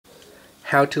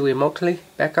how to remotely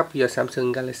back up your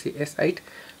Samsung Galaxy S8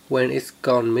 when it's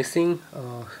gone missing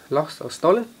or lost or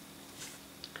stolen.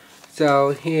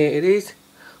 So here it is.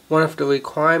 One of the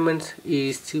requirements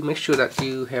is to make sure that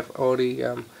you have already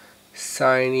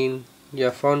signed in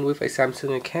your phone with a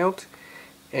Samsung account,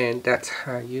 and that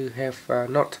you have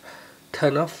not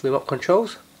turned off remote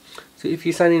controls. So if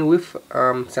you sign in with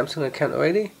Samsung account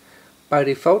already, by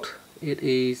default it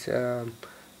is turned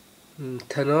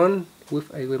on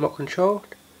with a remote control.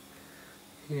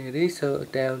 Here it is. So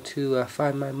down to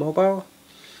Find My Mobile.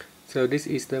 So this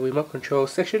is the remote control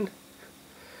section.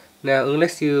 Now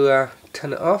unless you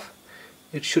turn it off,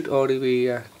 it should already be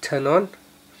turned on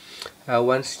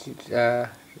once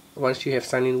you have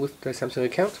signed in with the Samsung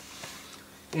account.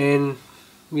 And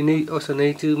you also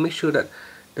need to make sure that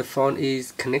the phone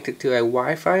is connected to a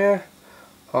Wi-Fi,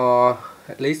 or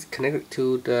at least connected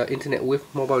to the internet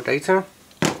with mobile data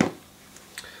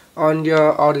on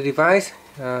your other device.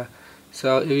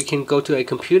 So you can go to a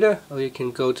computer, or you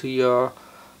can go to your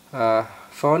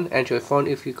phone, Android phone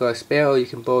if you got a spare, or you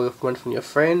can borrow one from your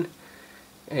friend.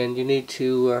 And you need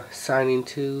to sign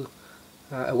into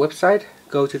a website.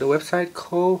 Go to the website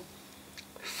called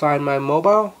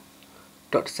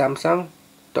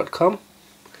findmymobile.samsung.com,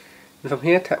 and from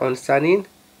here tap on sign in.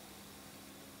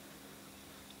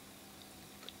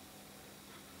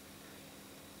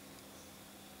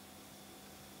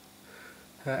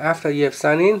 After you have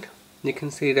signed in, you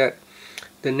can see that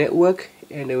the network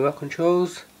and the remote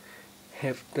controls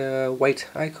have the white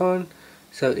icon.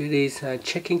 So it is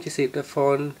checking to see if the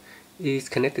phone is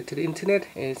connected to the internet,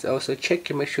 and it's also check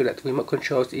to make sure that the remote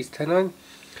controls is turned on.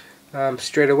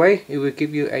 Straight away it will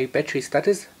give you a battery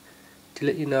status to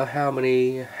let you know how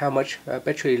much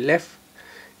battery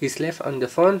is left on the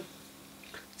phone.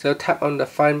 So tap on the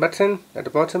Find button at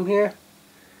the bottom here,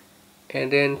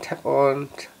 and then tap on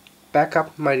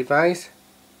Backup My Device.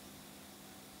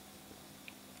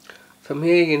 From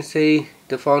here you can see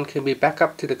the phone can be backed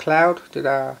up to the cloud, to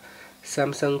the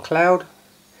Samsung cloud,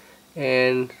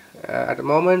 and at the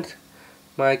moment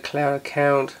my cloud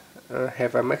account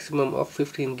have a maximum of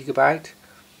 15 GB.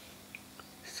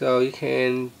 So you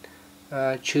can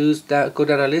choose that, go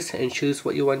down the list and choose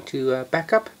what you want to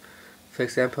back up. For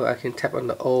example, I can tap on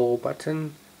the all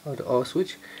button or the all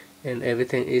switch and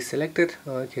everything is selected,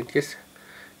 or I can just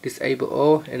disable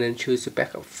all and then choose to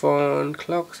backup phone,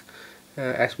 clocks.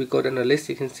 As we go down the list,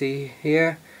 you can see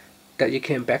here that you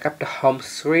can back up the home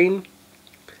screen,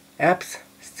 apps,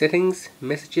 settings,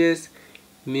 messages,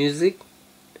 music,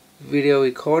 video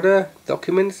recorder,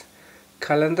 documents,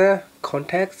 calendar,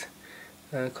 contacts,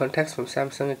 contacts from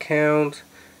Samsung account,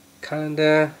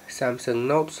 calendar, Samsung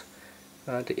notes,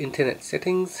 the internet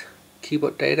settings,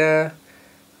 keyboard data,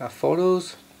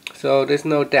 photos. So there's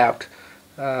no doubt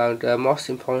the most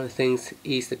important things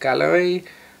is the gallery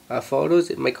photos.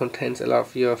 It may contain a lot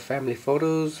of your family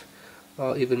photos,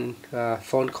 or even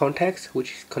phone contacts,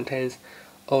 which contains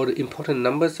all the important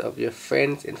numbers of your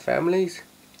friends and families.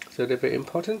 So they're very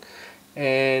important.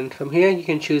 And from here you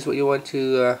can choose what you want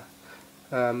to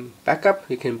back up.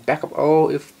 You can back up all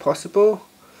if possible.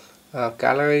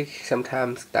 Gallery,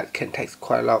 sometimes that can take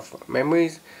quite a lot of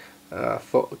memories. I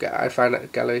find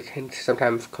that gallery can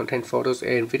sometimes contain photos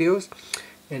and videos,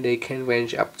 and they can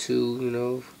range up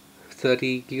to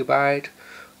 30 GB,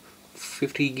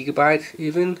 50 GB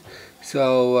even.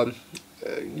 So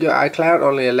your iCloud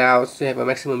only allows to have a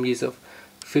maximum use of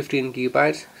 15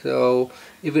 GB. So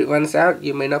if it runs out,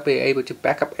 you may not be able to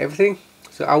back up everything.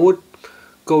 So I would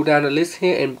go down the list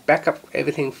here and back up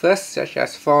everything first, such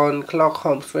as phone, clock,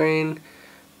 home screen,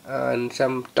 and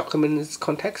some documents,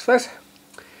 contacts first.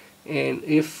 And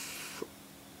if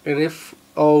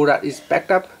all that is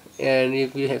backed up, and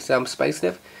if you have some space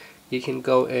left, you can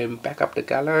go and back up the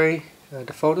gallery,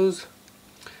 the photos.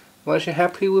 Once you're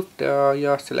happy with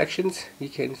your selections, you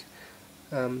can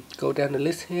go down the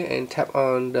list here and tap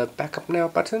on the Backup Now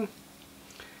button.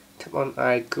 Tap on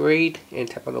I agree and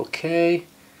tap on OK.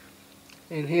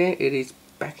 And here it is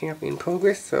backing up in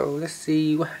progress. So let's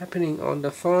see what's happening on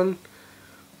the phone.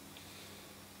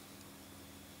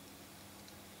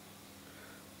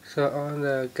 So on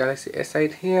the Galaxy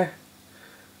S8 here,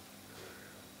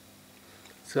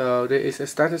 so there is a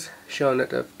status showing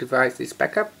that the device is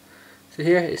backed up. So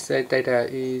here it says data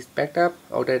is backed up,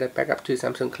 or data backed up to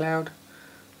Samsung Cloud.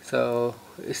 So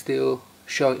it's still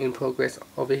showing in progress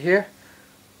over here.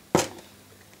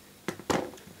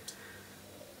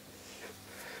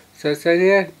 So it says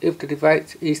here, if the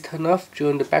device is turned off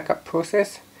during the backup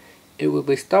process, it will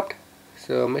be stopped.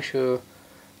 So make sure,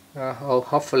 or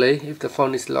hopefully, if the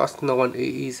phone is lost, no one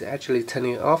is actually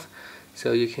turning it off.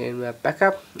 so you can back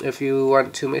up. If you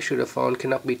want to make sure the phone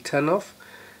cannot be turned off,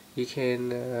 you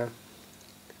can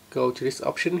go to this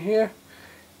option here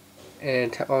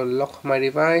and tap on lock my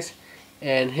device,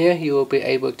 and here you will be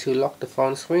able to lock the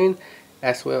phone screen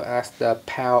as well as the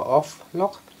power off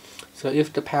lock. So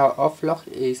if the power off lock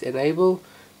is enabled,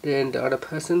 then the other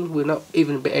person will not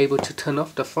even be able to turn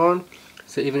off the phone.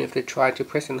 So even if they try to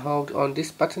press and hold on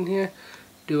this button here,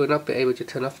 they will not be able to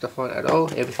turn off the phone at all.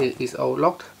 Everything is all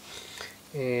locked,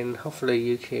 and hopefully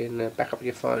you can back up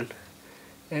your phone.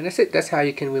 And that's it. That's how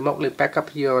you can remotely back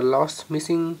up your lost,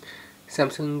 missing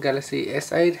Samsung Galaxy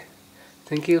S8.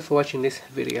 Thank you for watching this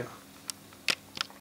video.